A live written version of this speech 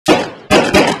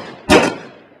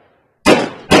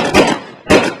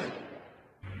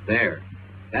There.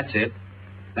 That's it.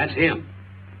 That's him.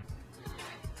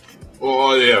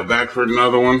 Oh yeah, back for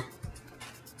another one.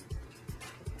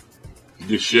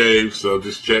 Just shaved, so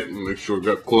just check and make sure it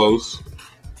got close.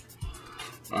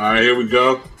 Alright, here we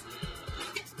go.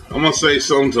 I'm gonna say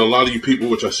something to a lot of you people,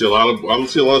 which I see a lot of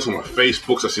this on my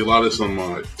Facebooks, I see a lot of this on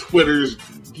my Twitters,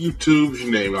 YouTubes, you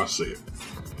name it, I see it.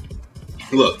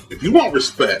 Look, if you want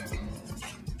respect,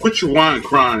 quit your whining,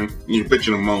 crying, and your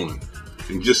bitching and moaning,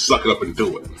 and just suck it up and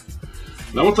do it.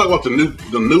 Now I want to talk about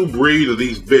the new breed of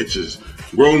these bitches,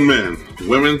 grown men.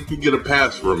 Women, you get a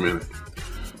pass for a minute.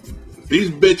 These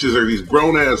bitches are these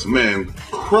grown ass men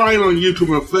crying on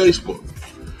YouTube and Facebook.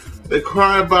 They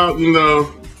cry about, you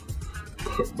know,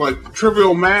 like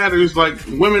trivial matters, like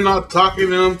women not talking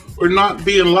to them or not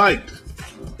being liked,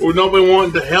 or nobody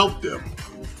wanting to help them.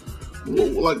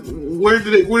 Like, where do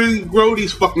you grow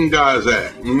these fucking guys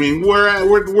at? I mean,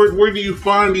 where do you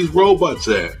find these robots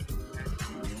at?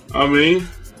 I mean,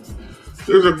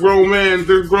 there's grown men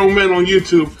on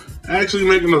YouTube actually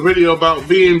making a video about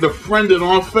being befriended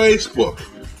on Facebook,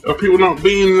 or people not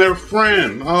being their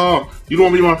friend. Oh, you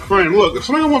don't want to be my friend. Look, if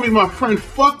somebody don't want to be my friend,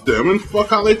 fuck them and fuck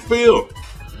how they feel.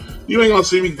 You ain't gonna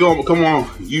see me come on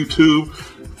YouTube,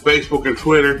 Facebook, and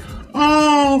Twitter.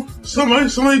 Oh,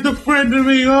 somebody defriended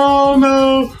me. Oh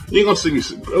no, you ain't gonna see me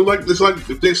like this. Like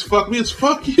if they fuck me, it's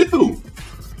fuck you.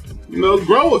 You know,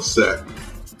 grow a set.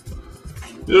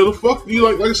 You know, the fuck you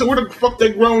like I said, where the fuck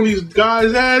they growing these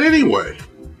guys at anyway?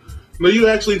 Now you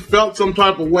actually felt some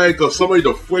type of way because somebody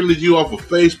defriended you off of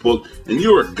Facebook and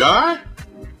you're a guy?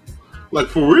 Like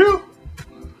for real?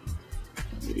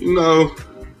 You know,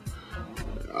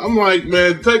 I'm like,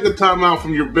 man, take a time out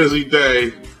from your busy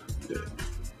day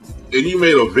and you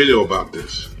made a video about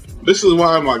this. This is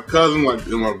why my cousin, like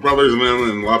and my brothers and them,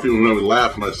 and a lot of people know me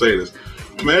laugh when I say this.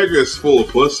 America is full of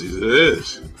pussies. It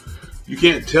is. You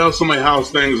can't tell somebody how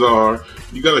things are.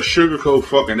 You gotta sugarcoat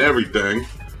fucking everything.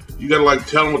 You gotta like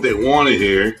tell them what they want to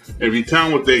hear. And if you tell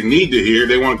them what they need to hear,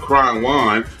 they want to cry and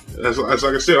whine. That's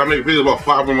like I said, I make videos about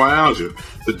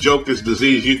fibromyalgia, the jokest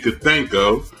disease you could think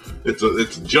of. It's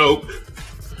a joke.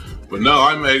 But no,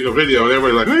 I make a video and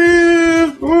everybody's like,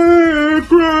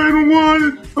 crying and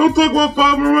whining. Don't talk about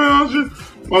fibromyalgia.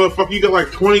 Motherfucker, you got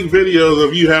like 20 videos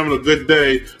of you having a good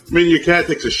day. I mean, your cat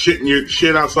takes a shit in your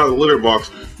shit outside the litter box.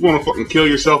 You want to fucking kill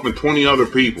yourself and 20 other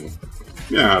people.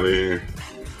 Get out of here.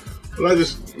 But I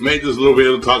just made this little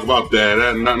video to talk about that. I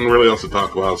had nothing really else to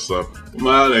talk about, so I'm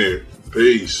out of here.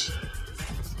 Peace.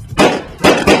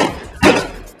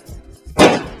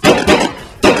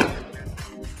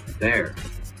 There.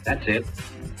 That's it.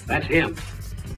 That's him.